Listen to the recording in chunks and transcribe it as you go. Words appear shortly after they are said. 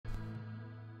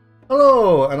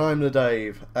Hello, and I'm the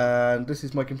Dave, and this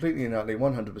is my completely and utterly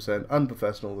 100%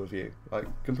 unprofessional review, like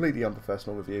completely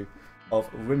unprofessional review of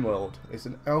RimWorld. It's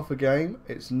an alpha game,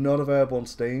 it's not available on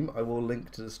Steam. I will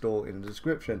link to the store in the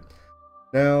description.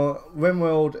 Now,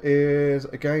 RimWorld is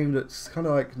a game that's kind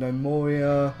of like No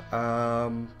Moria,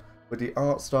 with the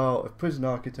art style of Prison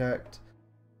Architect.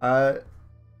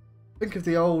 Think of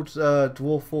the old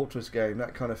Dwarf Fortress game,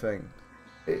 that kind of thing.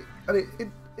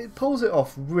 It pulls it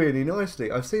off really nicely.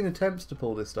 I've seen attempts to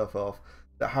pull this stuff off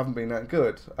that haven't been that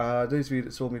good. Those of you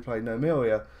that saw me play No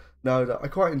Moria know that I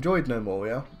quite enjoyed No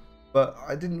Moria, but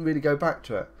I didn't really go back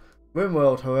to it.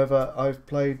 RimWorld, however, I've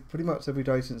played pretty much every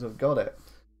day since I've got it.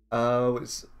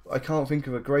 I can't think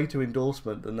of a greater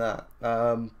endorsement than that.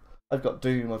 I've got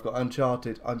Doom, I've got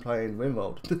Uncharted, I'm playing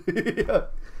RimWorld. Yeah.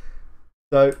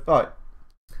 So, right.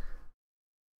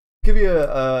 Give you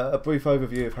a brief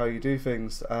overview of how you do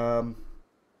things.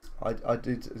 I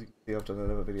did, as you can see, I've done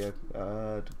another video.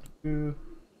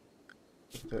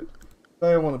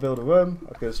 Say I want to build a room,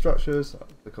 I go to structures, I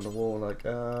click on the wall, like,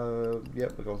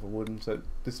 yep, we're going for wooden, so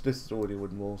this is already a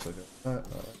wooden wall, so I go,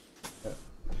 yeah.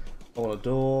 I want a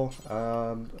door,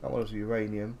 I want a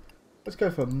uranium. Let's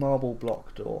go for a marble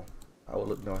block door. That will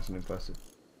look nice and impressive.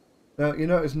 Now, you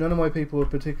notice none of my people are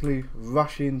particularly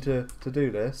rushing to do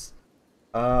this,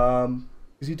 because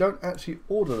you don't actually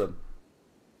order them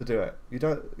to do it.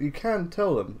 You can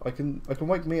tell them. I can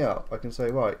wake me up. I can say,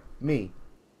 right, me,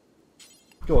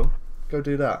 go on, go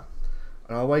do that,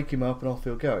 and I'll wake him up and off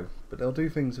he'll go. But they'll do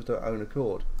things of their own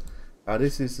accord.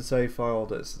 This is the save file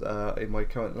that's in my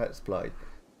current Let's Play.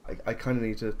 I kind of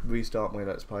need to restart my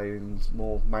Let's Play in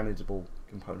more manageable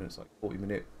components, like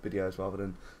 40-minute videos rather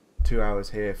than 2 hours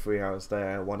here, 3 hours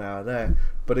there, 1 hour there.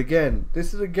 But again,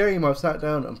 this is a game I've sat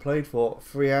down and played for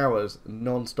 3 hours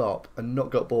non-stop and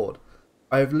not got bored.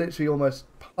 I have literally almost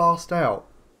passed out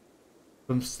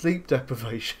from sleep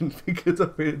deprivation because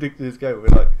I've been addicted to this game. We're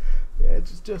like, yeah,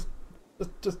 just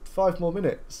 5 more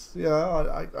minutes. Yeah,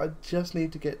 I just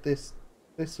need to get this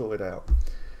sorted out.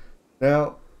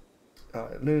 Now,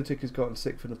 Lunatic has gotten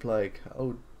sick from the plague.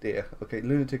 Oh dear. Okay,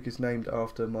 Lunatic is named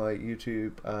after my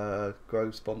YouTube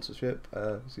Grow sponsorship.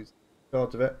 She's in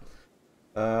charge of it,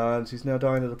 and she's now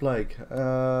dying of the plague.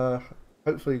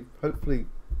 Hopefully,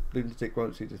 Lunatic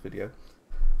won't see this video.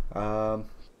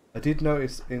 I did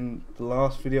notice in the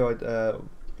last video,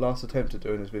 last attempt at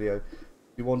doing this video,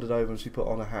 she wandered over and she put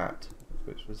on a hat,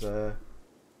 which was a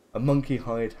monkey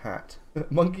hide hat,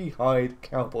 monkey hide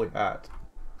cowboy hat.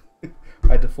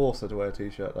 I had to force her to wear a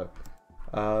t-shirt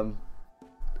though.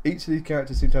 Each of these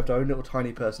characters seem to have their own little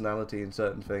tiny personality in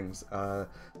certain things.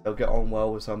 They'll get on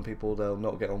well with some people, they'll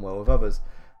not get on well with others.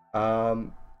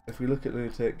 If we look at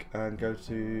Lunatic and go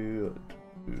to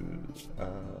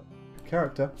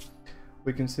character,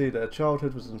 we can see that her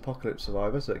childhood was an apocalypse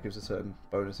survivor, so that gives her certain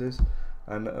bonuses,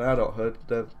 and an adulthood,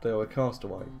 they were a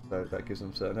castaway, so that gives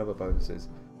them certain other bonuses.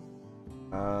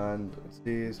 And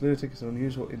this Lunatic has an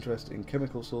unusual interest in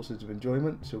chemical sources of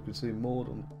enjoyment. She'll consume more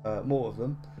of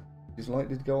them. She's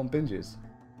likely to go on binges.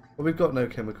 But we've got no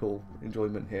chemical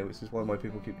enjoyment here, which is why my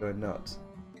people keep going nuts.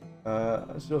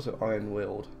 She's also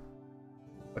iron-willed.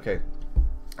 Okay,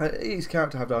 each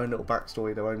character have their own little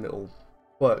backstory, their own little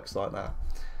quirks like that.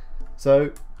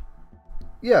 So,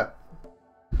 yeah,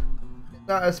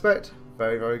 that aspect,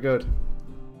 very, very good.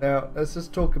 Now, let's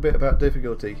just talk a bit about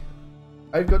difficulty.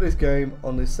 I've got this game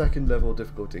on the 2nd level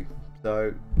difficulty,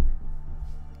 so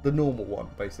the normal one,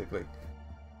 basically.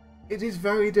 It is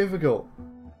very difficult.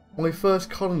 My first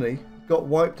colony got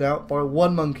wiped out by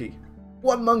one monkey.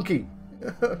 One monkey!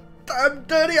 Damn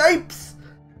dirty apes!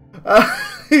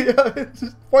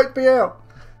 Just wiped me out.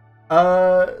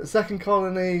 Second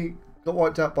colony got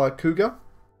wiped out by a cougar.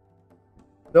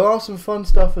 There are some fun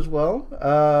stuff as well.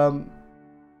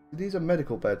 These are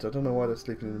medical beds. I don't know why they're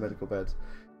sleeping in the medical beds.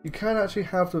 You can actually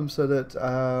have them so that,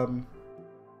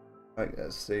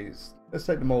 let's see, let's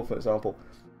take the mole for example.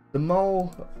 The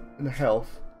mole in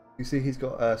health, you see he's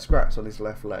got a scratch on his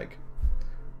left leg.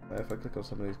 If I click on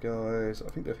some of these guys, I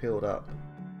think they've healed up.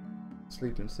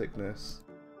 Sleeping sickness,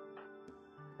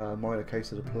 minor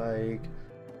case of the plague.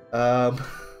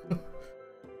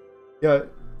 Yeah,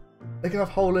 they can have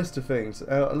a whole list of things.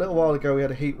 A little while ago we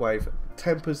had a heat wave.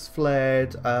 Tempers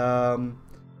flared, and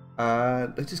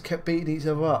they just kept beating each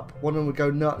other up. One of them would go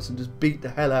nuts and just beat the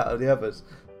hell out of the others.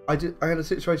 I had a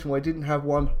situation where I didn't have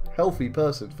one healthy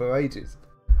person for ages.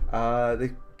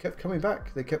 They kept coming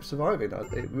back. They kept surviving.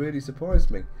 It really surprised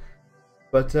me.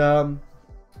 But the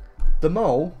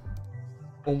mole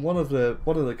on one of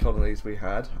the colonies we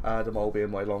had, the mole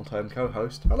being my long-term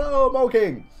co-host. Hello, Mole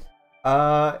King.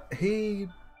 He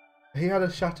had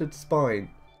a shattered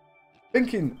spine.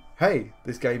 Thinking hey,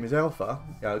 this game is alpha.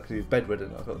 Yeah, because he was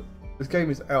bedridden. I thought, this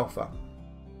game is alpha.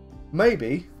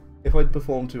 Maybe if I'd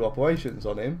performed 2 operations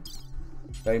on him,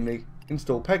 namely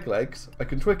install peg legs, I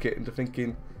can trick it into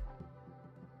thinking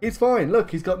he's fine.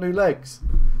 Look, he's got new legs.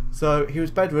 So he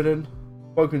was bedridden,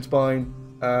 broken spine,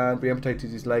 and we amputated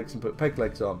his legs and put peg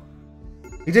legs on.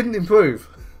 He didn't improve.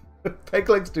 Peg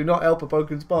legs do not help a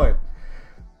broken spine.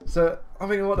 So I'm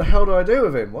thinking, what the hell do I do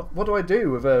with him? What do I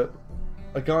do with a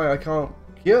guy I can't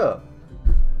cure?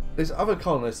 This other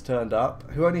colonist turned up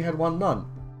who only had 1 lung.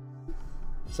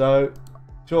 So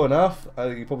sure enough,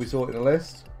 you probably saw it in the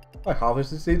list, I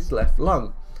harvested its left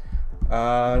lung.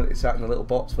 It sat in a little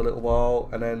box for a little while,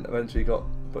 and then eventually got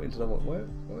put into the...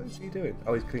 What is he doing?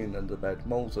 Oh, he's cleaning under the bed.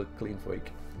 Mole's a clean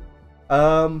freak.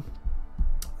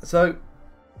 So,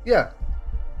 yeah.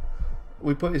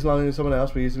 We put his lung in someone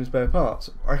else, we used him as spare parts.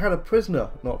 I had a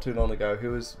prisoner not too long ago who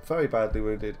was very badly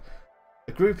wounded.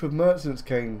 A group of merchants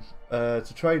came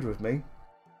to trade with me,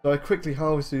 so I quickly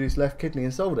harvested his left kidney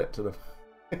and sold it to them.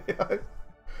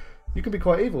 You can be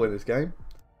quite evil in this game.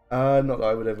 Not that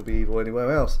I would ever be evil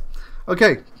anywhere else.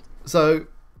 Okay, so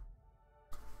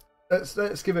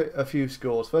let's give it a few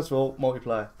scores. First of all,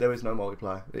 multiplayer. There is no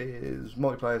multiplayer. It is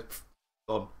multiplayer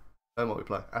gone. No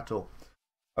multiplayer at all.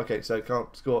 Okay, so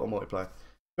can't score on multiplayer.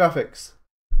 Graphics.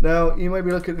 Now you may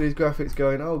be looking at these graphics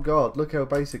going, "Oh God, look how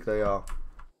basic they are."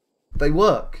 They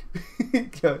work.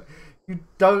 You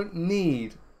don't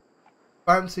need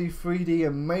fancy 3D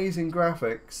amazing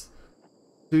graphics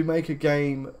to make a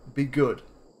game be good.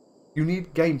 You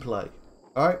need gameplay,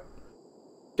 alright?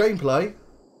 Gameplay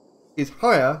is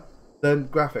higher than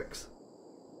graphics.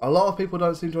 A lot of people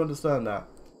don't seem to understand that.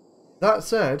 That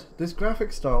said, this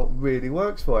graphic style really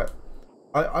works for it.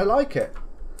 I like it.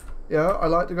 Yeah, I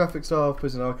like the graphic style of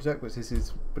Prison Architect, which this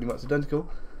is pretty much identical.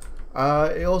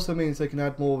 It also means they can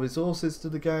add more resources to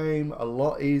the game, a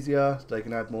lot easier. They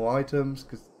can add more items,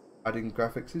 because adding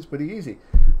graphics is pretty easy.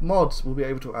 Mods will be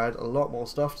able to add a lot more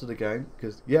stuff to the game,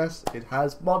 because yes, it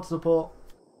has mod support.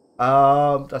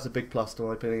 That's a big plus to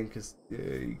my opinion, because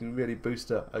you can really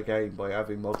boost a game by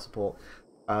having mod support.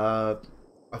 I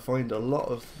find a lot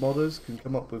of modders can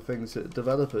come up with things that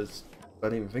developers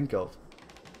don't even think of.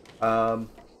 So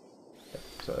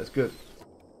it's good.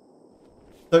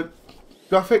 So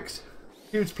graphics,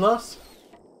 huge plus.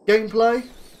 Gameplay,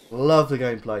 love the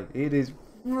gameplay. It is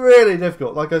really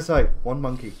difficult. Like I say, 1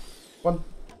 monkey,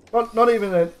 not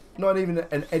even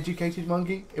an educated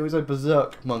monkey. It was a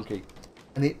berserk monkey,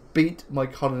 and it beat my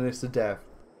colonists to death.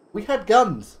 We had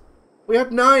guns, we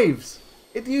had knives.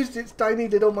 It used its tiny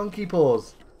little monkey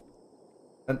paws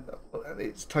and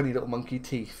its tiny little monkey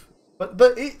teeth. But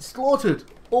it slaughtered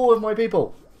all of my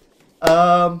people.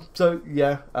 So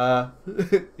yeah,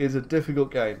 it's a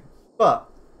difficult game, but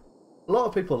a lot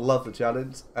of people love the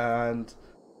challenge, and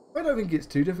I don't think it's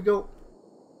too difficult.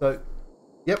 So,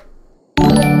 yep.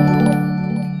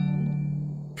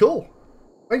 Cool.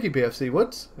 Thank you, BFC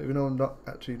Woods. Even though I'm not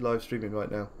actually live streaming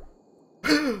right now.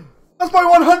 That's my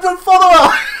 100th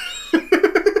follower.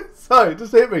 So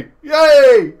just hit me.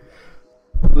 Yay!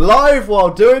 Live while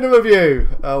doing a review.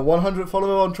 100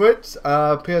 follower on Twitch.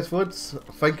 PS Woods,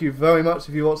 thank you very much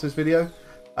if you watch this video.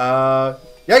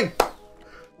 Yay!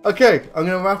 Okay, I'm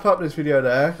going to wrap up this video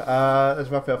there. Let's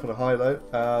wrap it up on a high note.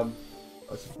 I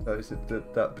just noticed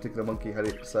that particular monkey had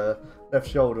its left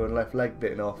shoulder and left leg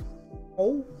bitten off.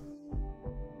 Oh.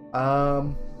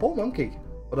 Poor monkey.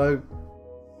 Although,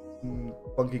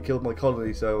 monkey killed my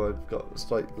colony, so I've got a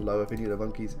slightly low opinion of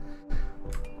monkeys.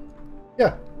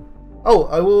 Yeah. Oh,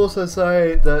 I will also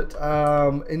say that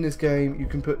in this game you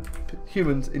can put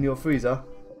humans in your freezer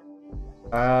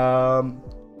and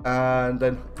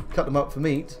then cut them up for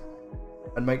meat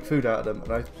and make food out of them.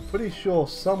 And I'm pretty sure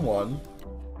someone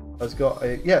has got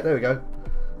a... Yeah, there we go.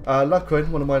 Luckwin,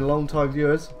 one of my long-time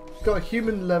viewers, got a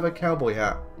human leather cowboy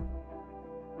hat.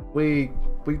 We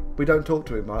don't talk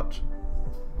to him much.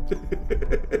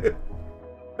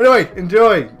 Anyway,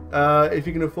 enjoy if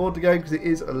you can afford the game, because it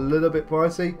is a little bit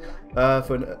pricey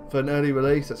for an early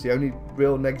release. That's the only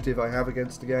real negative I have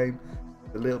against the game.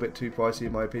 A little bit too pricey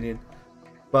in my opinion.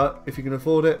 But if you can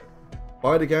afford it,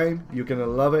 buy the game. You're going to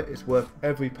love it. It's worth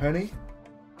every penny.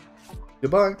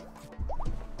 Goodbye.